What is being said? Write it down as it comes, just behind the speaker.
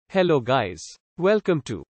Hello guys. Welcome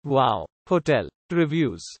to Wow Hotel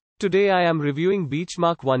Reviews. Today I am reviewing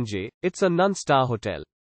Beachmark 1J. It's a non-star hotel.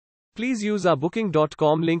 Please use our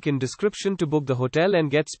booking.com link in description to book the hotel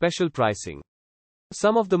and get special pricing.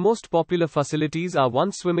 Some of the most popular facilities are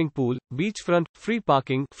one swimming pool, beachfront, free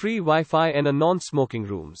parking, free Wi-Fi and a non-smoking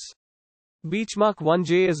rooms. Beachmark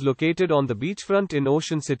 1J is located on the beachfront in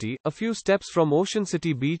Ocean City, a few steps from Ocean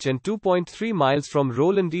City Beach and 2.3 miles from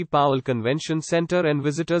Roland E. Powell Convention Center and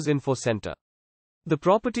Visitors Info Center. The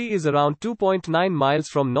property is around 2.9 miles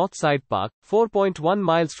from Northside Park, 4.1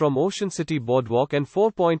 miles from Ocean City Boardwalk and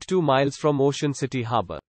 4.2 miles from Ocean City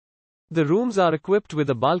Harbor. The rooms are equipped with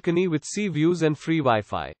a balcony with sea views and free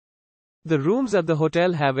Wi-Fi. The rooms at the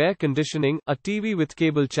hotel have air conditioning, a TV with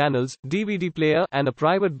cable channels, DVD player, and a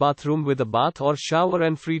private bathroom with a bath or shower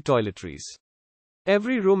and free toiletries.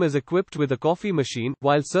 Every room is equipped with a coffee machine,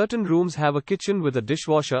 while certain rooms have a kitchen with a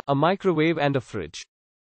dishwasher, a microwave and a fridge.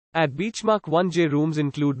 At Beachmark 1J rooms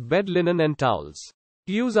include bed linen and towels.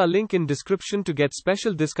 Use our link in description to get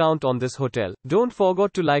special discount on this hotel. Don't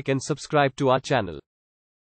forget to like and subscribe to our channel.